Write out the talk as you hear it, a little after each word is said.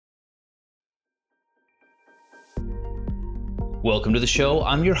Welcome to the show.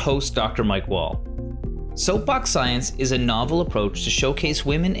 I'm your host, Dr. Mike Wall. Soapbox Science is a novel approach to showcase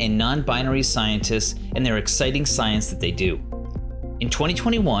women and non-binary scientists and their exciting science that they do. In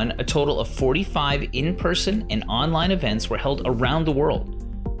 2021, a total of 45 in-person and online events were held around the world.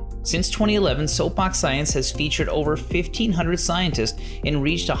 Since 2011, Soapbox Science has featured over 1,500 scientists and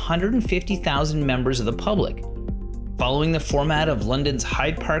reached 150,000 members of the public. Following the format of London's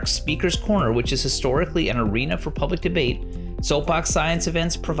Hyde Park Speaker's Corner, which is historically an arena for public debate, Soapbox Science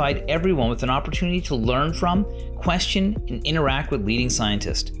events provide everyone with an opportunity to learn from, question, and interact with leading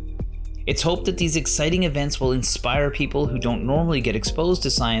scientists. It's hoped that these exciting events will inspire people who don't normally get exposed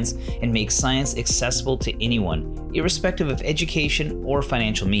to science and make science accessible to anyone, irrespective of education or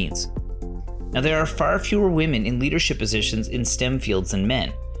financial means. Now, there are far fewer women in leadership positions in STEM fields than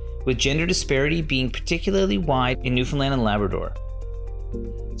men, with gender disparity being particularly wide in Newfoundland and Labrador.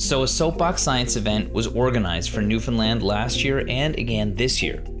 So a Soapbox Science event was organized for Newfoundland last year and again this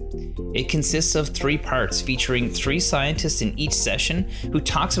year. It consists of 3 parts featuring 3 scientists in each session who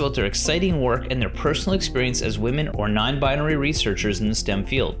talks about their exciting work and their personal experience as women or non-binary researchers in the STEM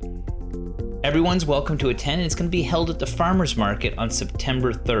field. Everyone's welcome to attend, and it's going to be held at the Farmers Market on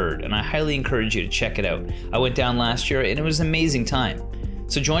September 3rd, and I highly encourage you to check it out. I went down last year and it was an amazing time.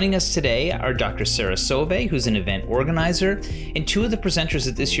 So joining us today are Dr. Sarah Sauvé, who's an event organizer, and 2 of the presenters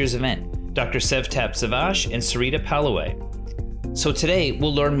at this year's event, Dr. Sevtap Savas and Sarita Pellowe. So today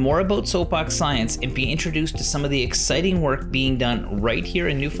we'll learn more about Soapbox Science and be introduced to some of the exciting work being done right here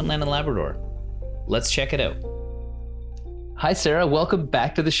in Newfoundland and Labrador. Let's check it out. Hi, Sarah. Welcome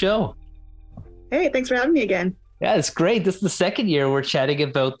back to the show. Hey, thanks for having me again. Yeah, it's great. This is the second year we're chatting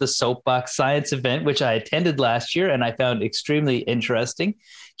about the Soapbox Science event, which I attended last year and I found extremely interesting.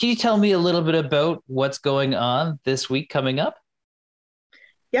 Can you tell me a little bit about what's going on this week coming up?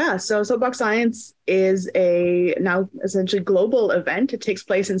 Yeah, so Soapbox Science is a now essentially global event. It takes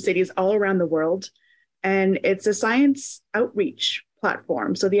place in cities all around the world, and it's a science outreach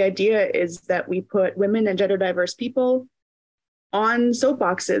platform. So the idea is that we put women and gender diverse people on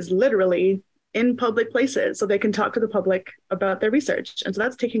soapboxes, literally, in public places so they can talk to the public about their research. And so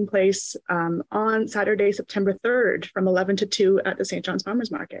that's taking place on Saturday, September 3rd from 11 to 2 at the St. John's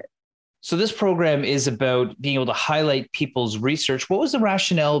Farmers Market. So this program is about being able to highlight people's research. What was the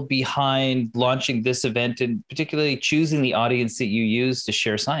rationale behind launching this event and particularly choosing the audience that you use to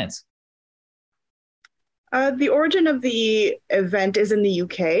share science? The origin of the event is in the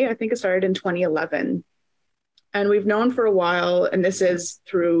UK. I think it started in 2011. And we've known for a while, and this is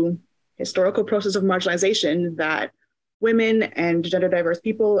through historical process of marginalization, that women and gender diverse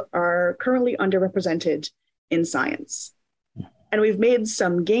people are currently underrepresented in science. And we've made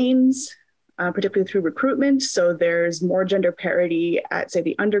some gains, particularly through recruitment. So there's more gender parity at, say,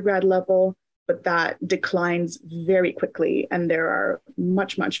 the undergrad level, but that declines very quickly. And there are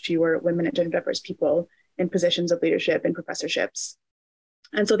much, much fewer women and gender diverse people in positions of leadership and professorships.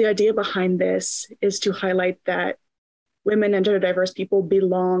 And so the idea behind this is to highlight that women and gender diverse people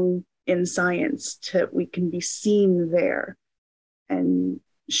belong in science, we can be seen there and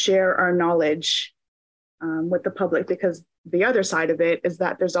share our knowledge with the public, because the other side of it is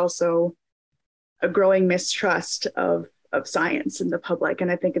that there's also a growing mistrust of science in the public.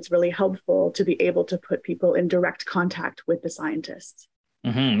 And I think it's really helpful to be able to put people in direct contact with the scientists.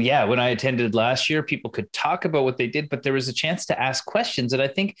 Mm-hmm. Yeah, when I attended last year, people could talk about what they did, but there was a chance to ask questions. And I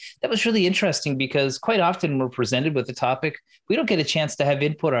think that was really interesting because quite often we're presented with a topic, we don't get a chance to have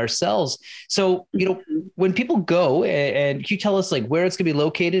input ourselves. So, when people go, and can you tell us like where it's going to be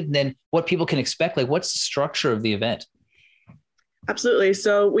located and then what people can expect? Like what's the structure of the event? Absolutely.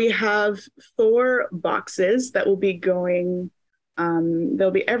 So we have 4 boxes that will be going,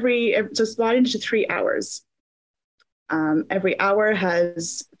 there'll be so it's divided into 3 hours. Every hour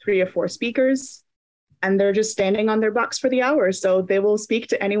has 3 or 4 speakers, and they're just standing on their box for the hour. So they will speak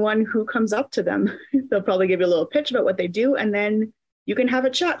to anyone who comes up to them. They'll probably give you a little pitch about what they do, and then you can have a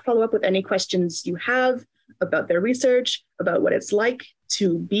chat, follow up with any questions you have about their research, about what it's like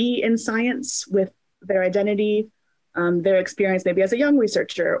to be in science with their identity, their experience maybe as a young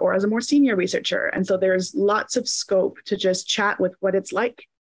researcher or as a more senior researcher. And so there's lots of scope to just chat with what it's like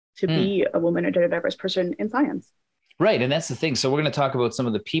to be a woman or gender diverse person in science. Right. And that's the thing. So we're going to talk about some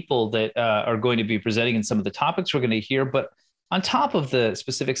of the people that are going to be presenting and some of the topics we're going to hear. But on top of the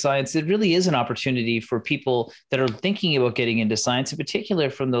specific science, it really is an opportunity for people that are thinking about getting into science, in particular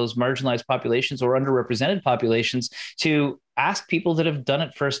from those marginalized populations or underrepresented populations, to ask people that have done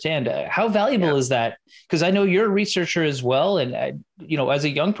it firsthand. How valuable is that? Because I know you're a researcher as well. And, as a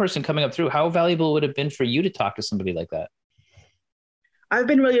young person coming up through, how valuable would it have been for you to talk to somebody like that? I've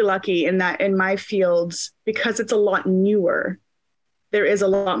been really lucky in that in my field, because it's a lot newer, there is a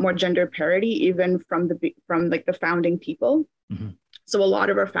lot more gender parity, even from like the founding people. Mm-hmm. So a lot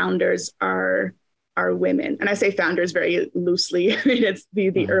of our founders are women. And I say founders very loosely. I mean, it's the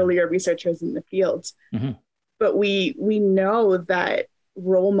mm-hmm. earlier researchers in the field. Mm-hmm. But we know that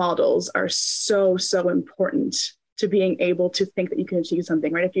role models are so important to being able to think that you can achieve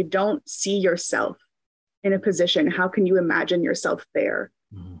something, right? If you don't see yourself in a position, how can you imagine yourself there?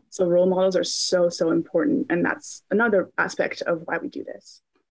 Mm-hmm. So role models are so important. And that's another aspect of why we do this.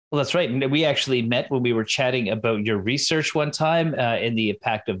 Well, that's right. And we actually met when we were chatting about your research one time in the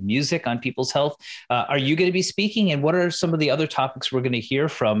impact of music on people's health. Are you going to be speaking? And what are some of the other topics we're going to hear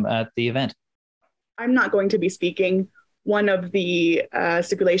from at the event? I'm not going to be speaking. One of the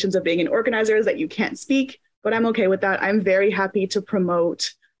stipulations of being an organizer is that you can't speak, but I'm okay with that. I'm very happy to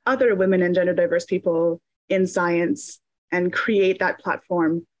promote other women and gender diverse people in science and create that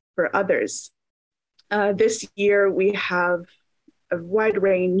platform for others. This year, we have a wide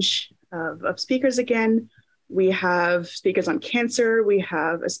range of speakers again. We have speakers on cancer. We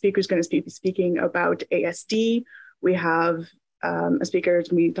have a speaker who's going to be speaking about ASD. We have a speaker who's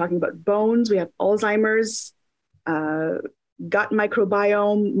going to be talking about bones. We have Alzheimer's, gut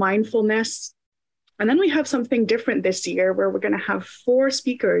microbiome, mindfulness. And then we have something different this year where we're going to have 4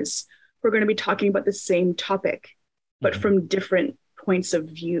 speakers who are going to be talking about the same topic, but from different points of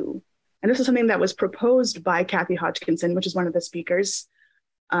view. And this is something that was proposed by Kathy Hodgkinson, which is one of the speakers.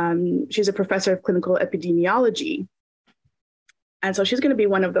 She's a professor of clinical epidemiology. And so she's going to be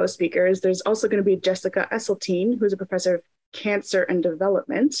one of those speakers. There's also going to be Jessica Esseltine, who's a professor of cancer and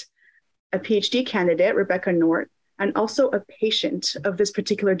development, a PhD candidate, Rebecca Nort, and also a patient of this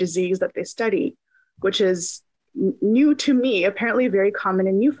particular disease that they study, which is new to me, apparently very common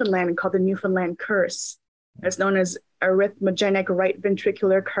in Newfoundland and called the Newfoundland curse. It's known as arrhythmogenic right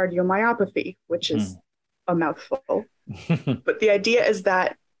ventricular cardiomyopathy, which is a mouthful. But the idea is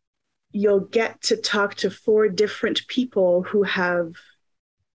that you'll get to talk to 4 different people who have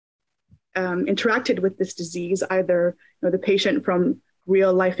interacted with this disease, either the patient from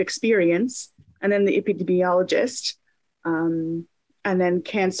real life experience, and then the epidemiologist, and then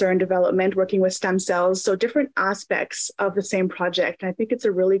cancer and development, working with stem cells. So different aspects of the same project. And I think it's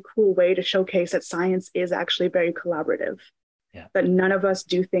a really cool way to showcase that science is actually very collaborative, that none of us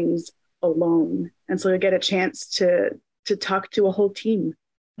do things alone. And so you get a chance to talk to a whole team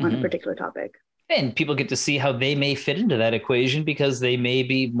on a particular topic. And people get to see how they may fit into that equation because they may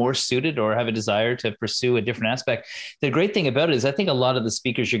be more suited or have a desire to pursue a different aspect. The great thing about it is I think a lot of the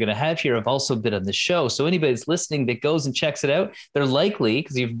speakers you're going to have here have also been on the show. So anybody that's listening that goes and checks it out, they're likely,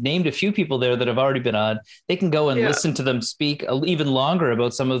 because you've named a few people there that have already been on, they can go and listen to them speak even longer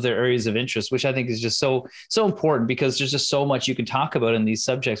about some of their areas of interest, which I think is just so important because there's just so much you can talk about in these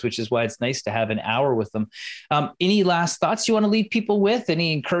subjects, which is why it's nice to have an hour with them. Any last thoughts you want to leave people with?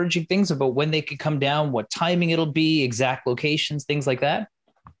 Any encouraging things about when they could come down, what timing it'll be, exact locations, things like that?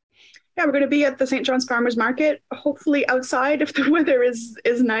 Yeah, we're going to be at the St. John's Farmers Market, hopefully outside if the weather is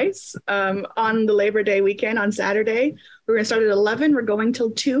nice, on the Labor Day weekend on Saturday. We're going to start at 11. We're going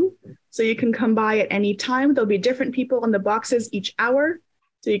till 2. So you can come by at any time. There'll be different people on the boxes each hour.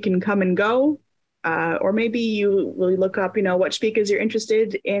 So you can come and go. Or maybe you will look up, what speakers you're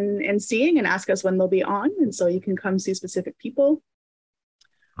interested in seeing and ask us when they'll be on. And so you can come see specific people.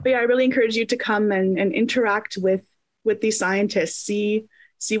 But yeah, I really encourage you to come and interact with these scientists, see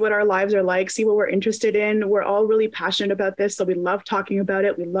what our lives are like, see what we're interested in. We're all really passionate about this. So we love talking about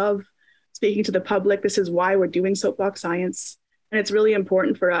it. We love speaking to the public. This is why we're doing Soapbox Science. And it's really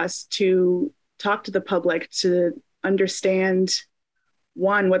important for us to talk to the public to understand,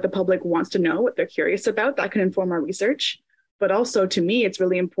 one, what the public wants to know, what they're curious about. That can inform our research. But also, to me, it's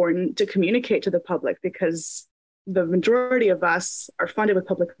really important to communicate to the public because the majority of us are funded with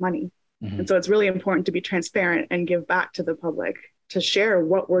public money. And so it's really important to be transparent and give back to the public to share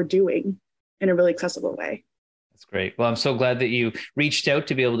what we're doing in a really accessible way. That's great. Well, I'm so glad that you reached out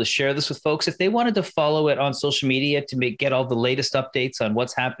to be able to share this with folks. If they wanted to follow it on social media to get all the latest updates on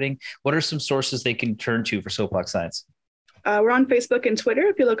what's happening, what are some sources they can turn to for Soapbox Science? We're on Facebook and Twitter.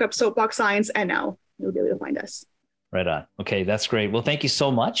 If you look up Soapbox Science NL, you'll be able to find us. Right on. Okay, that's great. Well, thank you so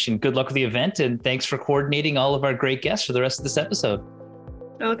much and good luck with the event. And thanks for coordinating all of our great guests for the rest of this episode.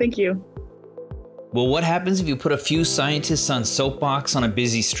 Oh, thank you. Well, what happens if you put a few scientists on Soapbox on a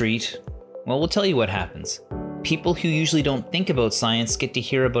busy street? Well, we'll tell you what happens. People who usually don't think about science get to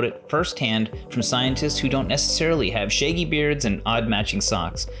hear about it firsthand from scientists who don't necessarily have shaggy beards and odd matching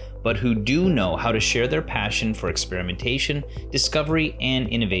socks, but who do know how to share their passion for experimentation, discovery, and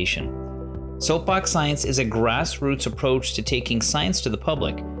innovation. Soapbox Science is a grassroots approach to taking science to the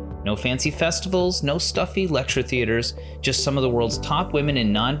public. No fancy festivals, no stuffy lecture theaters, just some of the world's top women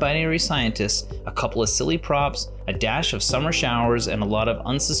and non-binary scientists, a couple of silly props, a dash of summer showers, and a lot of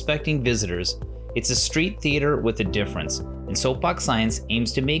unsuspecting visitors. It's a street theater with a difference, and Soapbox Science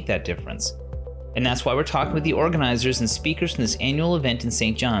aims to make that difference. And that's why we're talking with the organizers and speakers from this annual event in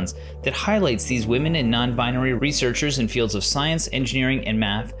St. John's that highlights these women and non-binary researchers in fields of science, engineering, and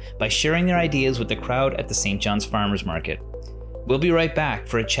math by sharing their ideas with the crowd at the St. John's Farmers Market. We'll be right back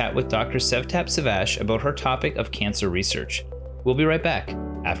for a chat with Dr. Sevtap Savas about her topic of cancer research. We'll be right back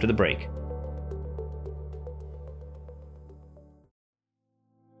after the break.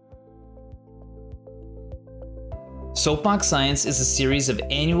 Soapbox Science is a series of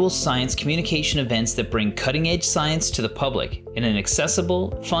annual science communication events that bring cutting-edge science to the public in an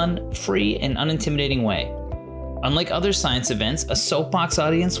accessible, fun, free, and unintimidating way. Unlike other science events, a Soapbox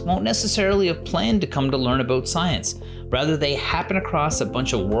audience won't necessarily have planned to come to learn about science. Rather, they happen across a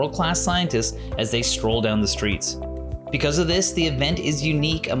bunch of world-class scientists as they stroll down the streets. Because of this, the event is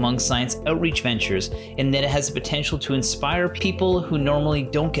unique among science outreach ventures in that it has the potential to inspire people who normally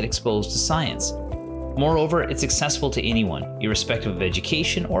don't get exposed to science. Moreover, it's accessible to anyone, irrespective of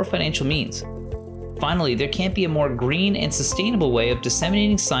education or financial means. Finally, there can't be a more green and sustainable way of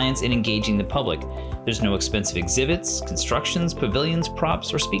disseminating science and engaging the public. There's no expensive exhibits, constructions, pavilions,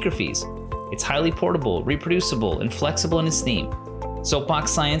 props, or speaker fees. It's highly portable, reproducible, and flexible in its theme.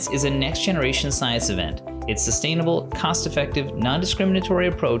 Soapbox Science is a next-generation science event. Its sustainable, cost-effective, non-discriminatory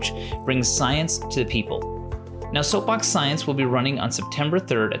approach brings science to the people. Now, Soapbox Science will be running on September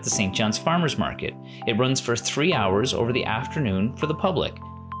 3rd at the St. John's Farmers Market. It runs for 3 hours over the afternoon for the public.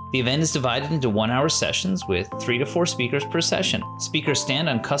 The event is divided into 1-hour sessions with 3 to 4 speakers per session. Speakers stand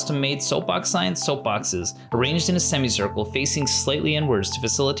on custom-made Soapbox Science soapboxes arranged in a semicircle facing slightly inwards to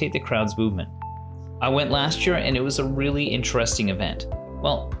facilitate the crowd's movement. I went last year and it was a really interesting event.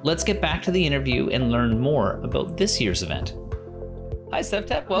 Well, let's get back to the interview and learn more about this year's event. Hi,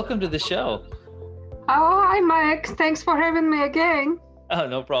 Sevtap. Welcome to the show. Oh, hi, Mike. Thanks for having me again. Oh,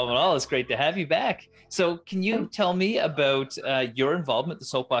 no problem at all. It's great to have you back. So can you tell me about your involvement with the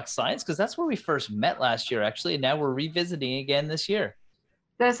Soapbox Science? Because that's where we first met last year, actually, and now we're revisiting again this year.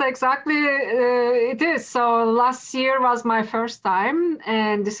 That's exactly it is. So last year was my first time,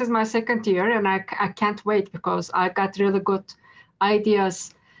 and this is my second year, and I can't wait because I got really good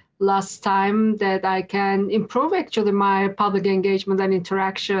ideas last time that I can improve actually my public engagement and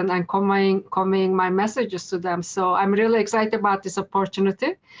interaction and conveying my messages to them. So I'm really excited about this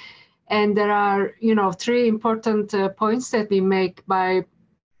opportunity. And there are, 3 important points that we make by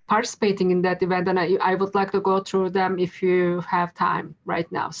participating in that event. And I would like to go through them if you have time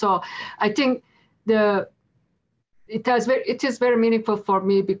right now. So I think it is very meaningful for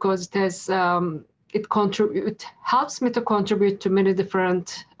me because it has, it helps me to contribute to many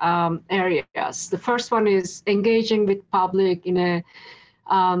different areas. The first one is engaging with public in a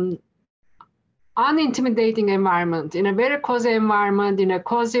unintimidating environment, in a very cozy environment, in a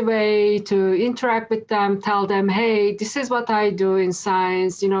cozy way to interact with them, tell them, hey, this is what I do in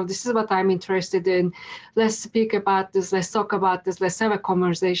science, this is what I'm interested in. Let's speak about this, let's talk about this, let's have a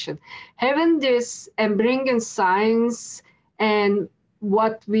conversation. Having this and bringing science and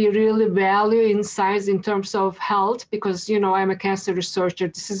what we really value in science in terms of health, because, I'm a cancer researcher,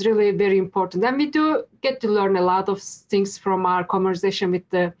 this is really very important. And we do get to learn a lot of things from our conversation with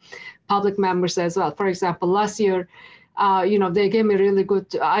the public members as well. For example, last year, they gave me really good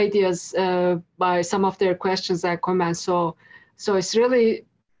ideas by some of their questions and comments. So it's really,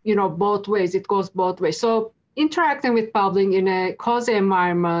 both ways, it goes both ways. So interacting with public in a cozy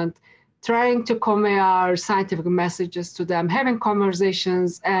environment, trying to convey our scientific messages to them, having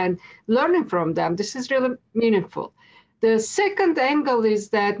conversations and learning from them. This is really meaningful. The second angle is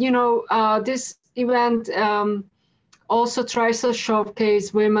that, this event also tries to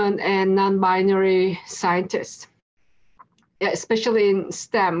showcase women and non-binary scientists, especially in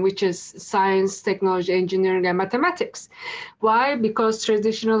STEM, which is science, technology, engineering, and mathematics. Why? Because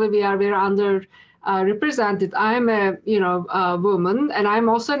traditionally we are very underrepresented. I'm a woman, and I'm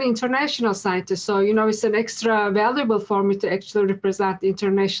also an international scientist. So, it's an extra valuable for me to actually represent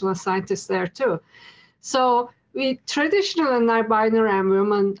international scientists there too. So we traditionally non-binary and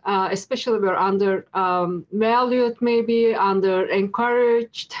women, especially we're under valued, maybe under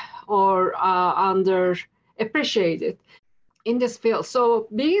encouraged or under appreciated in this field. So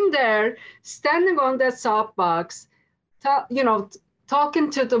being there, standing on that soapbox,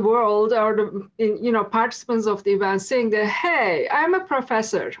 talking to the world or the participants of the event, saying that, hey, I'm a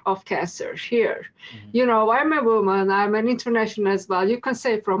professor of cancer here. Mm-hmm. I'm a woman, I'm an international as well. You can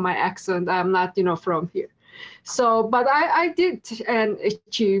say from my accent, I'm not, from here. So, but I did and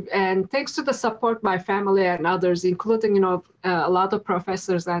achieve, and thanks to the support by family and others, including, a lot of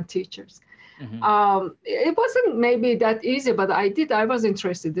professors and teachers. It wasn't maybe that easy, but I was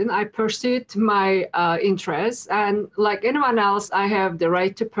interested in. I pursued my interests, and like anyone else, I have the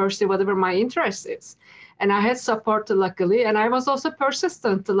right to pursue whatever my interest is. And I had support, luckily, and I was also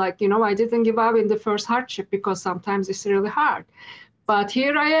persistent. I didn't give up in the first hardship, because sometimes it's really hard. But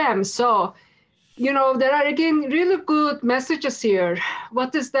here I am. So, there are, again, really good messages here.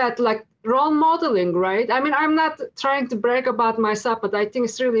 What is that? Like role modeling, right? I mean, I'm not trying to brag about myself, but I think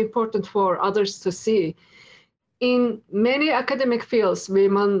it's really important for others to see. In many academic fields,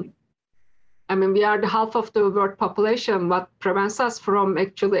 women, we are the half of the world population. What prevents us from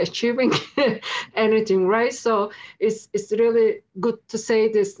actually achieving anything, right? So it's really good to say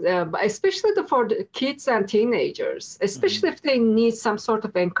this, especially for the kids and teenagers, especially if they need some sort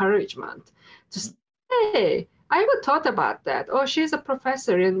of encouragement. To say, hey, I haven't thought about that. Oh, she's a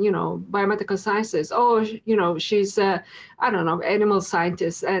professor in, biomedical sciences. Oh, she's a, animal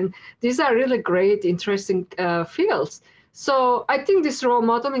scientist. And these are really great, interesting fields. So I think this role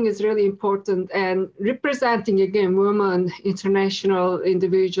modeling is really important, and representing, again, women, international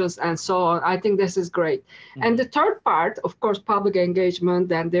individuals, and so on. I think this is great. And the third part, of course, public engagement,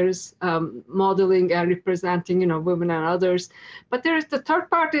 and there's modeling and representing, women and others. But there is the third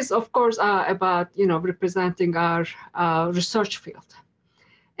part is, of course, about, representing our research field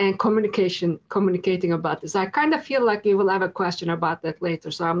and communicating about this. I kind of feel like you will have a question about that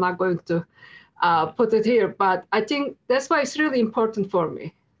later, so I'm not going to put it here, but I think that's why it's really important for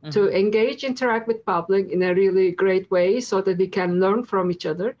me to engage, interact with public in a really great way, so that we can learn from each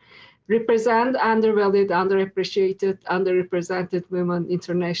other, represent undervalued, underappreciated, underrepresented women,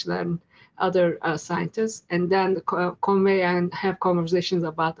 international and other scientists, and then convey and have conversations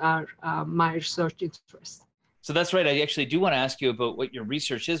about my research interests. So that's right. I actually do want to ask you about what your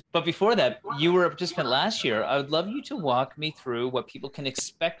research is. But before that, you were a participant last year. I would love you to walk me through what people can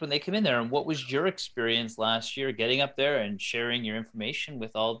expect when they come in there. And what was your experience last year getting up there and sharing your information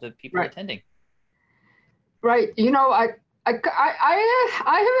with all the people attending? Right. I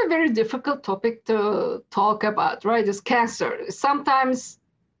have a very difficult topic to talk about, right? It's cancer. Sometimes,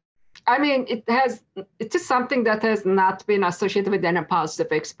 it is something that has not been associated with any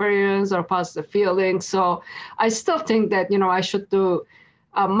positive experience or positive feelings. So I still think that, I should do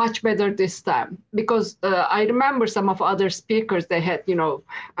much better this time, because I remember some of other speakers, they had,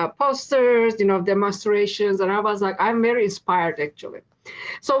 posters, demonstrations, and I was like, I'm very inspired, actually.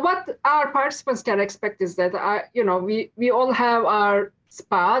 So what our participants can expect is that, we all have our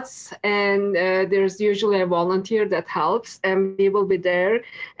spots, and there's usually a volunteer that helps, and we will be there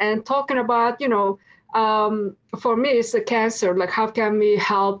and talking about, for me, it's a cancer, like how can we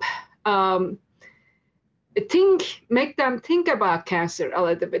help make them think about cancer a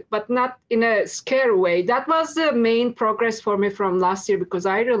little bit, but not in a scary way. That was the main progress for me from last year, because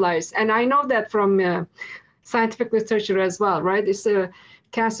I realized, and I know that from scientific literature as well, right?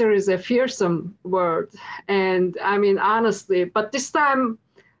 Cancer is a fearsome word. And honestly, but this time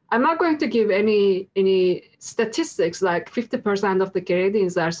I'm not going to give any statistics, like 50% of the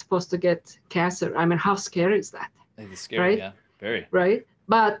Canadians are supposed to get cancer. How scary is that? It's scary, right? Yeah, very. Right?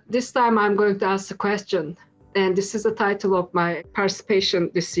 But this time I'm going to ask a question, and this is the title of my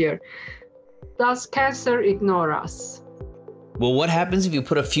participation this year. Does cancer ignore us? Well, what happens if you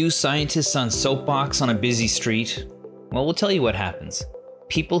put a few scientists on soapbox on a busy street? Well, we'll tell you what happens.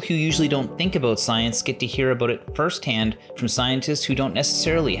 People who usually don't think about science get to hear about it firsthand from scientists who don't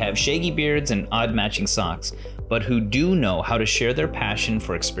necessarily have shaggy beards and odd matching socks, but who do know how to share their passion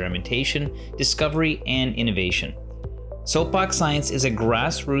for experimentation, discovery, and innovation. Soapbox Science is a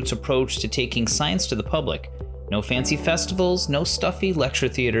grassroots approach to taking science to the public. No fancy festivals, no stuffy lecture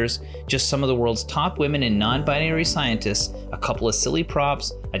theaters, just some of the world's top women and non-binary scientists, a couple of silly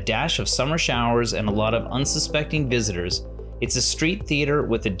props, a dash of summer showers, and a lot of unsuspecting visitors. It's a street theater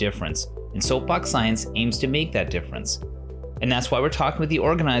with a difference, and Soapbox Science aims to make that difference. And that's why we're talking with the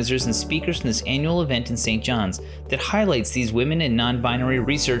organizers and speakers from this annual event in St. John's that highlights these women and non-binary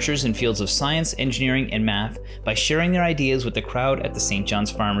researchers in fields of science, engineering, and math by sharing their ideas with the crowd at the St.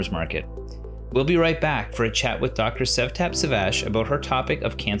 John's Farmers Market. We'll be right back for a chat with Dr. Sevtap Savas about her topic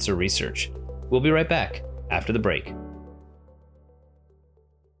of cancer research. We'll be right back after the break.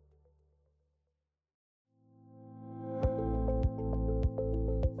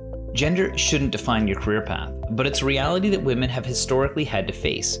 Gender shouldn't define your career path, but it's a reality that women have historically had to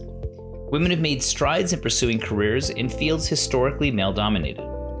face. Women have made strides in pursuing careers in fields historically male-dominated.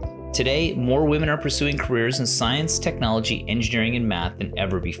 Today, more women are pursuing careers in science, technology, engineering, and math than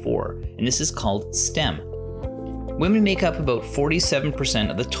ever before, and this is called STEM. Women make up about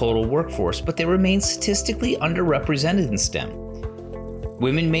 47% of the total workforce, but they remain statistically underrepresented in STEM.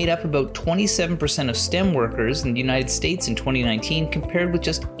 Women made up about 27% of STEM workers in the United States in 2019, compared with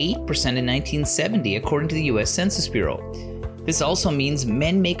just 8% in 1970, according to the US Census Bureau. This also means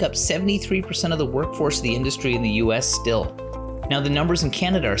men make up 73% of the workforce of the industry in the US still. Now, the numbers in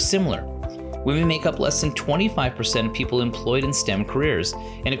Canada are similar. Women make up less than 25% of people employed in STEM careers,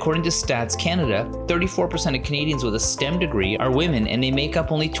 and according to Stats Canada, 34% of Canadians with a STEM degree are women, and they make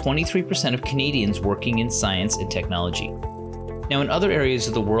up only 23% of Canadians working in science and technology. Now, in other areas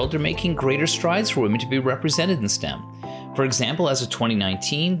of the world, they're making greater strides for women to be represented in STEM. For example, as of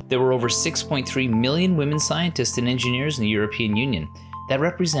 2019, there were over 6.3 million women scientists and engineers in the European Union. That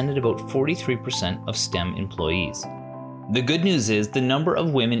represented about 43% of STEM employees. The good news is the number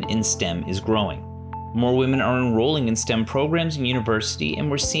of women in STEM is growing. More women are enrolling in STEM programs in university,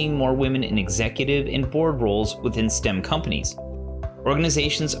 and we're seeing more women in executive and board roles within STEM companies.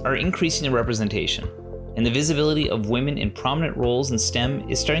 Organizations are increasing their representation, and the visibility of women in prominent roles in STEM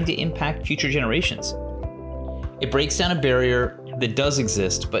is starting to impact future generations. It breaks down a barrier that does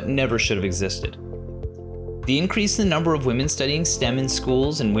exist but never should have existed. The increase in the number of women studying STEM in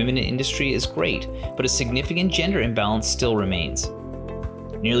schools and women in industry is great, but a significant gender imbalance still remains.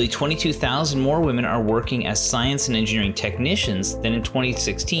 Nearly 22,000 more women are working as science and engineering technicians than in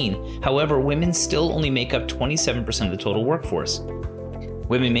 2016. However, women still only make up 27% of the total workforce.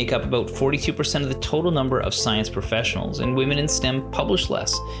 Women make up about 42% of the total number of science professionals, and women in STEM publish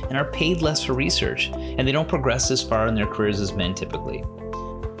less and are paid less for research, and they don't progress as far in their careers as men typically.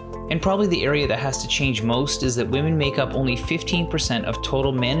 And probably the area that has to change most is that women make up only 15% of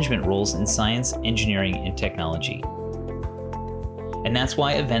total management roles in science, engineering, and technology. And that's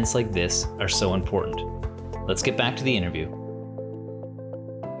why events like this are so important. Let's get back to the interview.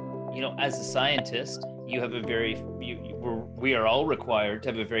 You know, as a scientist, you have a we are all required to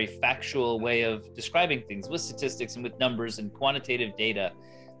have a very factual way of describing things with statistics and with numbers and quantitative data.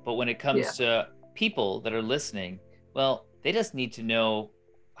 But when it comes to people that are listening, well, they just need to know,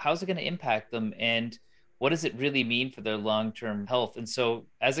 how's it going to impact them, and what does it really mean for their long-term health? And so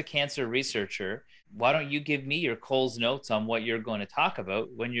as a cancer researcher, why don't you give me your Cole's notes on what you're going to talk about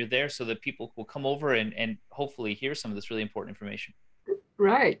when you're there, so that people will come over and hopefully hear some of this really important information?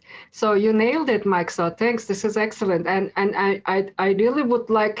 Right. So you nailed it, Mike. So thanks. This is excellent. And I really would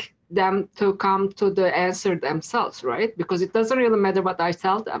like them to come to the answer themselves, right? Because it doesn't really matter what I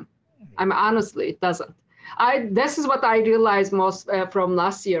tell them. I mean, honestly, it doesn't. This is what I realized most from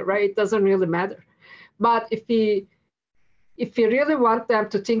last year, right? It doesn't really matter. But if we really want them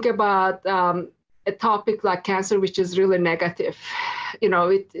to think about a topic like cancer, which is really negative, you know,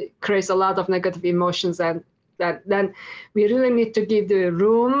 it creates a lot of negative emotions, and then we really need to give the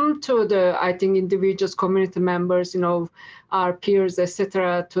room to the, I think, individuals, community members, you know, our peers,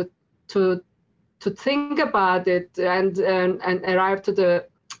 etc., to think about it and arrive to the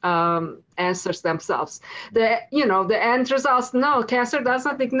answers themselves. The end results, no, cancer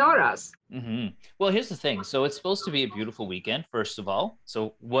doesn't ignore us. Mm-hmm. Well, here's the thing. So it's supposed to be a beautiful weekend, first of all.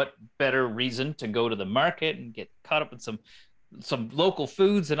 So what better reason to go to the market and get caught up in some local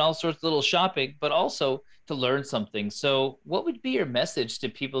foods and all sorts of little shopping, but also to learn something. So what would be your message to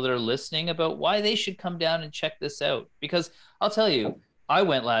people that are listening about why they should come down and check this out? Because I'll tell you, I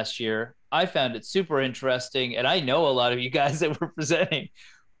went last year. I found it super interesting, and I know a lot of you guys that were presenting.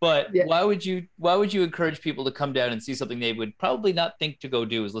 But why would you encourage people to come down and see something they would probably not think to go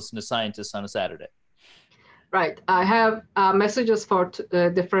do, is listen to scientists on a Saturday? Right. I have messages for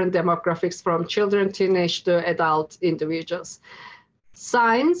different demographics, from children, teenage to adult individuals.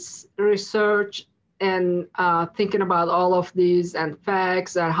 Science, research, and thinking about all of these and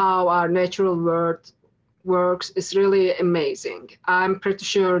facts and how our natural world works is really amazing. I'm pretty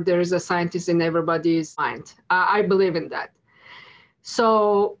sure there is a scientist in everybody's mind. I believe in that.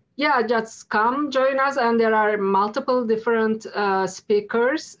 So yeah, just come join us, and there are multiple different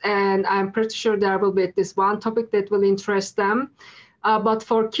speakers, and I'm pretty sure there will be this one topic that will interest them. But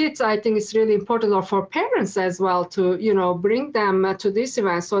for kids, I think it's really important, or for parents as well, to bring them to this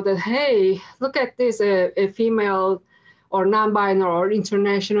event, so that, hey, look at this, a female or non-binary or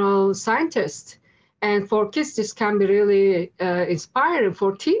international scientist. And for kids, this can be really inspiring,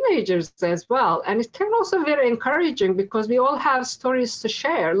 for teenagers as well. And it can also be very encouraging, because we all have stories to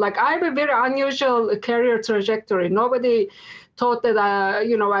share. Like, I have a very unusual career trajectory. Nobody thought that,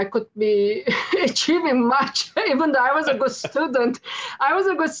 I could be achieving much, even though I was a good student. I was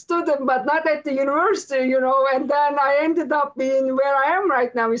a good student, but not at the university, and then I ended up being where I am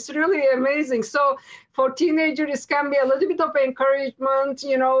right now. It's really amazing. So for teenagers, it can be a little bit of encouragement,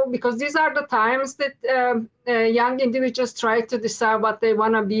 because these are the times that young individuals try to decide what they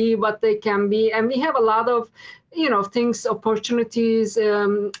want to be, what they can be. And we have a lot of, things, opportunities,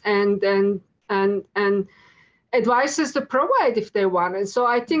 and advices to provide if they want. And so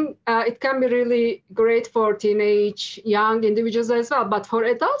I think it can be really great for teenage young individuals as well, but for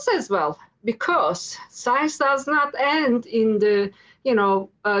adults as well, because science does not end in the,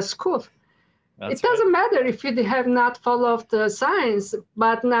 school. It doesn't matter if you have not followed the science,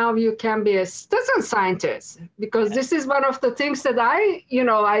 but now you can be a citizen scientist, because this is one of the things that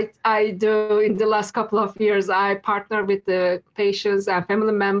I do in the last couple of years. I partner with the patients and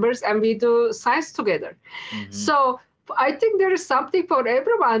family members, and we do science together. Mm-hmm. So I think there is something for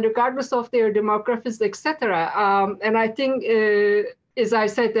everyone, regardless of their demographics, etc. And I think, as I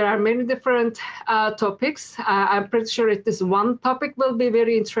said, there are many different topics. I'm pretty sure this one topic will be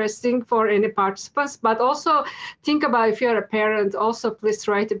very interesting for any participants, but also think about, if you're a parent, also please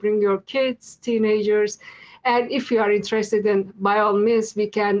try to bring your kids, teenagers. And if you are interested, in, by all means, we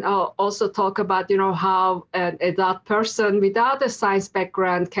can also talk about, how an adult person without a science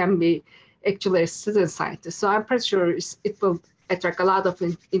background can be actually a citizen scientist. So I'm pretty sure it will attract a lot of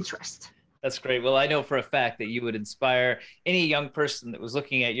interest. That's great. Well, I know for a fact that you would inspire any young person that was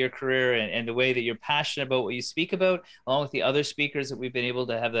looking at your career and the way that you're passionate about what you speak about, along with the other speakers that we've been able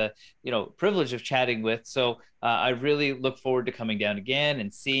to have the privilege of chatting with. So I really look forward to coming down again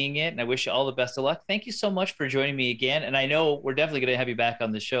and seeing it. And I wish you all the best of luck. Thank you so much for joining me again. And I know we're definitely going to have you back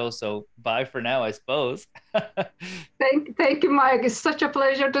on the show. So bye for now, I suppose. Thank you, Mike. It's such a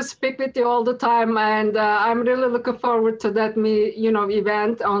pleasure to speak with you all the time. And I'm really looking forward to that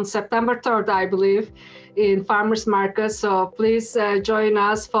event on September 3rd, I believe, in Farmers Market. So please join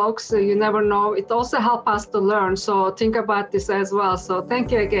us, folks. You never know. It also helps us to learn. So think about this as well. So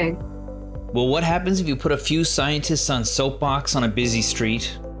thank you again. Well, what happens if you put a few scientists on soapbox on a busy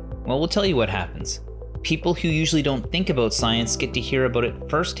street? Well, we'll tell you what happens. People who usually don't think about science get to hear about it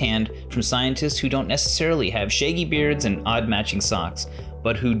firsthand from scientists who don't necessarily have shaggy beards and odd matching socks,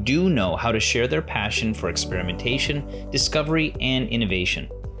 but who do know how to share their passion for experimentation, discovery, and innovation.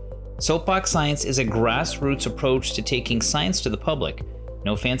 Soapbox Science is a grassroots approach to taking science to the public.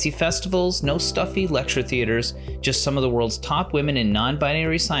 No fancy festivals, no stuffy lecture theaters, just some of the world's top women and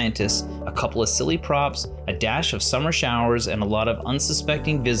non-binary scientists, a couple of silly props, a dash of summer showers, and a lot of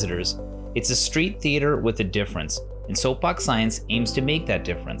unsuspecting visitors. It's a street theater with a difference, and Soapbox Science aims to make that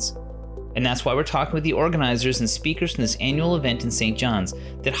difference. And that's why we're talking with the organizers and speakers from this annual event in St. John's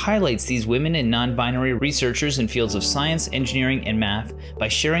that highlights these women and non-binary researchers in fields of science, engineering, and math by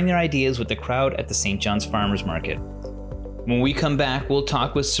sharing their ideas with the crowd at the St. John's Farmers Market. When we come back, we'll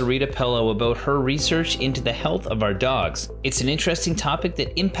talk with Sarita Pellowe about her research into the health of our dogs. It's an interesting topic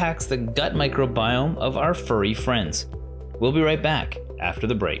that impacts the gut microbiome of our furry friends. We'll be right back after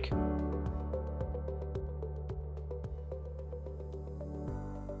the break.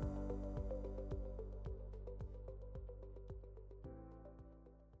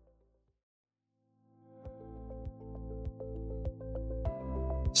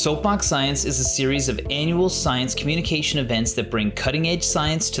 Soapbox Science is a series of annual science communication events that bring cutting-edge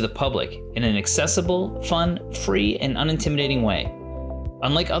science to the public in an accessible, fun, free, and unintimidating way.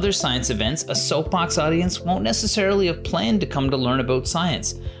 Unlike other science events, a Soapbox audience won't necessarily have planned to come to learn about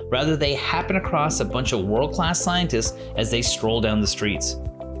science. Rather, they happen across a bunch of world-class scientists as they stroll down the streets.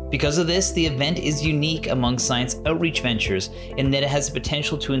 Because of this, the event is unique among science outreach ventures in that it has the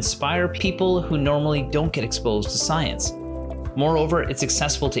potential to inspire people who normally don't get exposed to science. Moreover, it's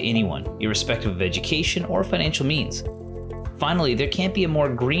accessible to anyone, irrespective of education or financial means. Finally, there can't be a more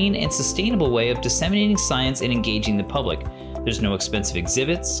green and sustainable way of disseminating science and engaging the public. There's no expensive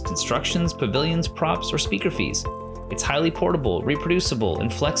exhibits, constructions, pavilions, props, or speaker fees. It's highly portable, reproducible,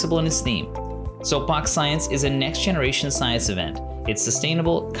 and flexible in its theme. Soapbox Science is a next-generation science event. Its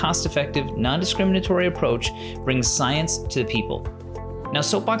sustainable, cost-effective, non-discriminatory approach brings science to the people. Now,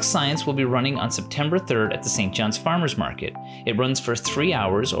 Soapbox Science will be running on September 3rd at the St. John's Farmers Market. It runs for 3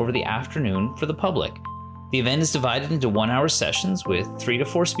 hours over the afternoon for the public. The event is divided into 1-hour sessions with 3 to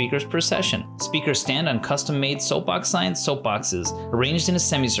 4 speakers per session. Speakers stand on custom-made Soapbox Science soapboxes, arranged in a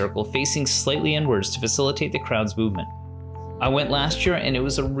semicircle facing slightly inwards to facilitate the crowd's movement. I went last year and it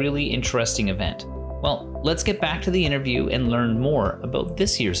was a really interesting event. Well, let's get back to the interview and learn more about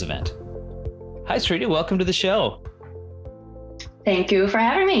this year's event. Hi, Sarita, welcome to the show. Thank you for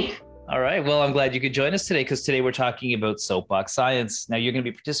having me. All right. Well, I'm glad you could join us today because today we're talking about Soapbox Science. Now, you're going to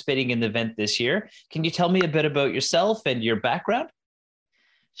be participating in the event this year. Can you tell me a bit about yourself and your background?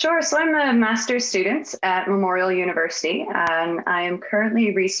 Sure. So I'm a master's student at Memorial University, and I am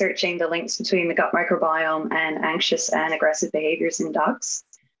currently researching the links between the gut microbiome and anxious and aggressive behaviors in dogs.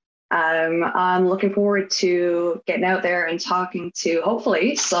 I'm looking forward to getting out there and talking to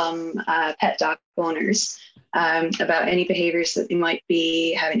hopefully some pet dog owners about any behaviors that they might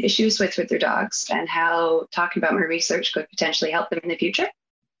be having issues with their dogs and how talking about my research could potentially help them in the future.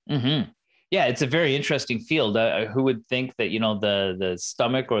 Mm-hmm. Yeah, it's a very interesting field. Who would think that, the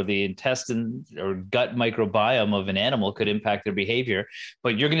stomach or the intestine or gut microbiome of an animal could impact their behavior?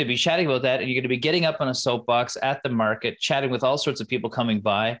 But you're going to be chatting about that, and you're going to be getting up on a soapbox at the market, chatting with all sorts of people coming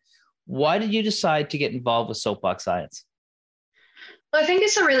by. Why did you decide to get involved with Soapbox Science? Well, I think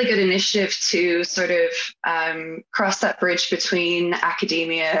it's a really good initiative to sort of cross that bridge between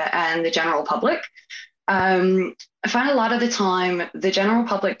academia and the general public. I find a lot of the time the general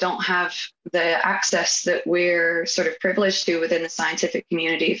public don't have the access that we're sort of privileged to within the scientific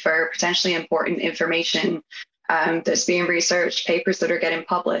community for potentially important information that's being researched, papers that are getting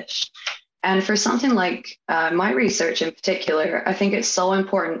published. And for something like my research in particular, I think it's so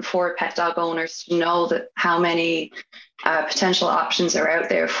important for pet dog owners to know that how many potential options are out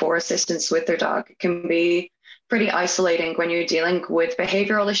there for assistance with their dog. It can be pretty isolating when you're dealing with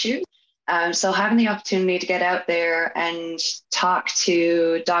behavioral issues. So having the opportunity to get out there and talk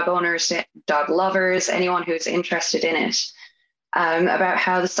to dog owners, dog lovers, anyone who's interested in it, about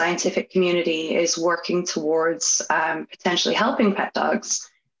how the scientific community is working towards potentially helping pet dogs,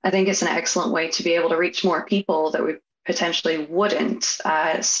 I think it's an excellent way to be able to reach more people that we potentially wouldn't,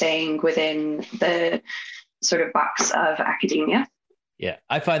 staying within the sort of box of academia. Yeah,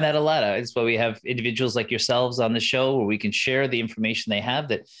 I find that a lot. It's why we have individuals like yourselves on the show where we can share the information they have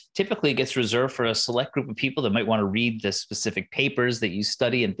that typically gets reserved for a select group of people that might want to read the specific papers that you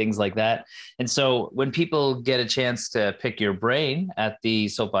study and things like that. And so when people get a chance to pick your brain at the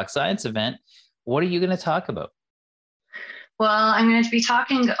Soapbox Science event, what are you going to talk about? Well, I'm going to be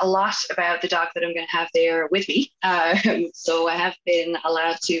talking a lot about the dog that I'm going to have there with me. So I have been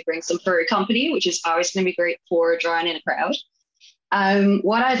allowed to bring some furry company, which is always going to be great for drawing in a crowd.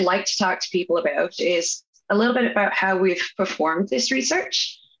 What I'd like to talk to people about is a little bit about how we've performed this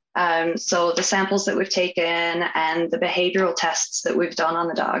research. So the samples that we've taken and the behavioral tests that we've done on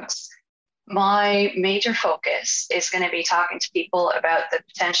the dogs. My major focus is going to be talking to people about the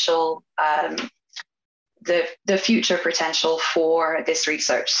potential, the future potential for this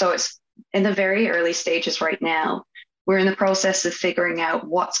research. So it's in the very early stages right now. We're in the process of figuring out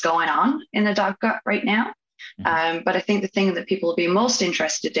what's going on in the dog gut right now. But I think the thing that people will be most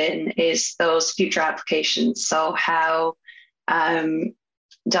interested in is those future applications. So how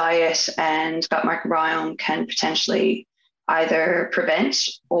diet and gut microbiome can potentially either prevent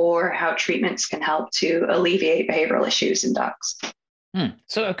or how treatments can help to alleviate behavioral issues in dogs.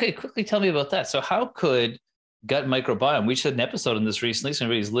 So, okay, quickly tell me about that. So how could gut microbiome, we just had an episode on this recently, so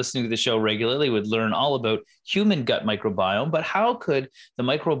everybody's listening to the show regularly would learn all about human gut microbiome, but how could the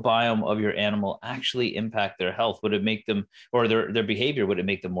microbiome of your animal actually impact their health? Would it make them, or their behavior, would it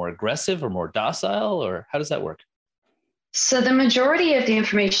make them more aggressive or more docile, or how does that work? So the majority of the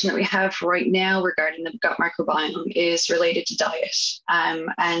information that we have right now regarding the gut microbiome is related to diet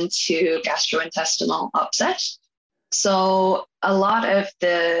and to gastrointestinal upset. So a lot of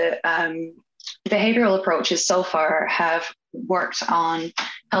the behavioral approaches so far have worked on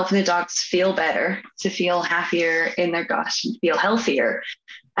helping the dogs feel better, to feel happier in their gut, and feel healthier.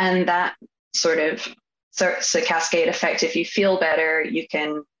 And that sort of starts a cascade effect. If you feel better, you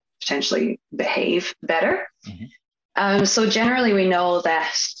can potentially behave better. So generally, we know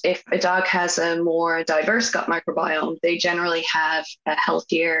that if a dog has a more diverse gut microbiome, they generally have a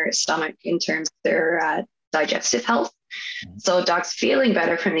healthier stomach in terms of their digestive health. So dogs feeling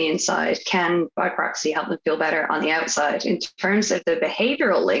better from the inside can, by proxy, help them feel better on the outside. In terms of the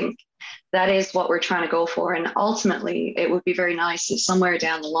behavioral link, that is what we're trying to go for. And ultimately, it would be very nice if somewhere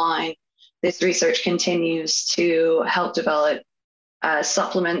down the line, this research continues to help develop a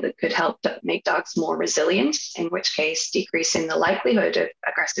supplement that could help make dogs more resilient, in which case decreasing the likelihood of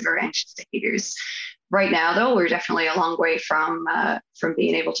aggressive or anxious behaviors. Right now, though, we're definitely a long way from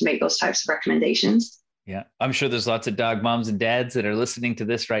being able to make those types of recommendations. Yeah, I'm sure there's lots of dog moms and dads that are listening to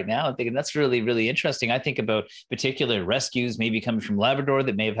this right now and thinking that's really, really interesting. I think about particular rescues maybe coming from Labrador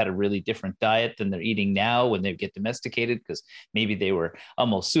that may have had a really different diet than they're eating now when they get domesticated, because maybe they were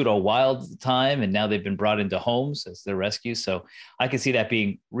almost pseudo wild at the time and now they've been brought into homes as their rescues. So I can see that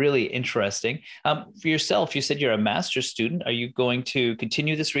being really interesting. For yourself, you said you're a master's student. Are you going to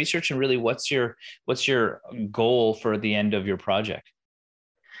continue this research, and really what's your goal for the end of your project?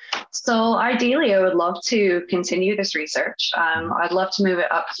 So ideally, I would love to continue this research. I'd love to move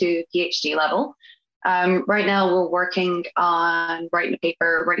it up to PhD level. Right now, we're working on writing a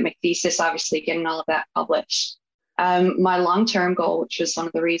paper, writing my thesis, obviously getting all of that published. My long-term goal, which is one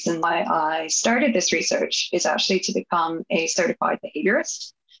of the reasons why I started this research, is actually to become a certified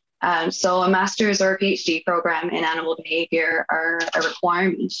behaviorist. So a master's or a PhD program in animal behavior are a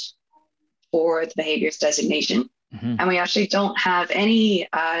requirement for the behaviorist designation. Mm-hmm. And we actually don't have any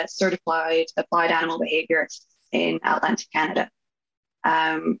certified applied animal behaviorists in Atlantic Canada.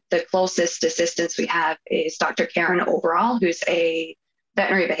 The closest assistance we have is Dr. Karen Overall, who's a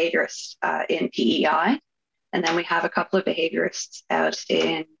veterinary behaviorist in PEI. And then we have a couple of behaviorists out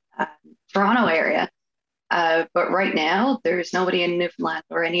in Toronto area. But right now, there's nobody in Newfoundland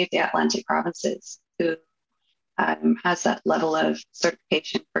or any of the Atlantic provinces who has that level of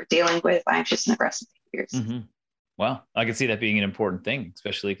certification for dealing with anxious and aggressive behaviors. Mm-hmm. Wow, I can see that being an important thing,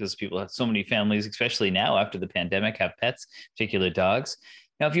 especially because people have so many families, especially now after the pandemic, have pets, particularly dogs.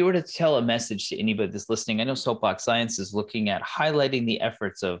 Now, if you were to tell a message to anybody that's listening, I know Soapbox Science is looking at highlighting the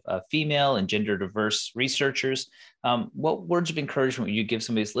efforts of female and gender diverse researchers. What words of encouragement would you give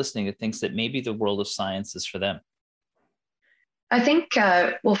somebody who's listening that thinks that maybe the world of science is for them? I think,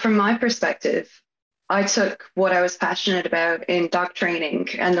 well, from my perspective, I took what I was passionate about in dog training,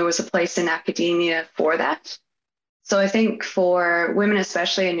 and there was a place in academia for that. So I think for women,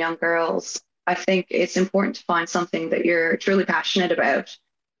 especially and young girls, I think it's important to find something that you're truly passionate about.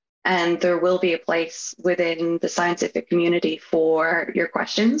 And there will be a place within the scientific community for your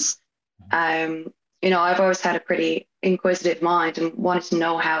questions. I've always had a pretty inquisitive mind and wanted to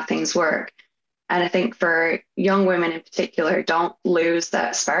know how things work. And I think for young women in particular, don't lose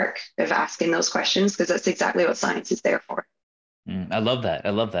that spark of asking those questions, because that's exactly what science is there for. I love that. I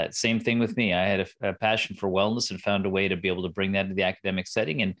love that. Same thing with me. I had a passion for wellness and found a way to be able to bring that into the academic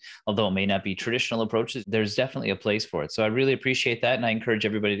setting. And although it may not be traditional approaches, there's definitely a place for it. So I really appreciate that. And I encourage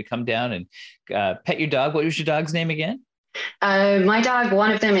everybody to come down and pet your dog. What was your dog's name again? My dog,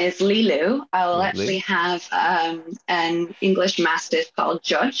 one of them is Lilu. I'll actually have an English Mastiff called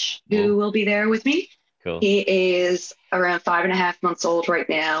Judge, who will be there with me. Cool. He is around 5.5 months old right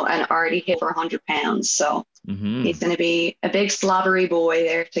now and already hit over 100 pounds. So he's going to be a big slobbery boy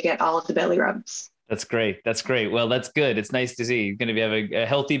there to get all of the belly rubs. That's great. That's great. Well, that's good. It's nice to see. You're going to have a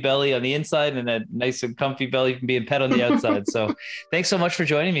healthy belly on the inside and a nice and comfy belly can be a pet on the outside. So thanks so much for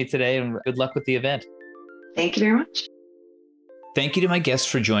joining me today, and good luck with the event. Thank you very much. Thank you to my guests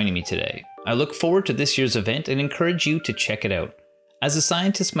for joining me today. I look forward to this year's event and encourage you to check it out. As a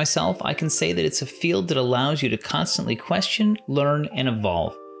scientist myself, I can say that it's a field that allows you to constantly question, learn, and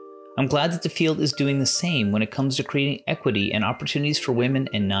evolve. I'm glad that the field is doing the same when it comes to creating equity and opportunities for women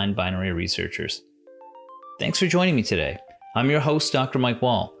and non-binary researchers. Thanks for joining me today. I'm your host, Dr. Mike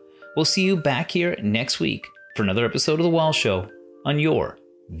Wall. We'll see you back here next week for another episode of The Wall Show on your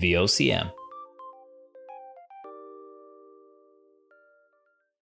VOCM.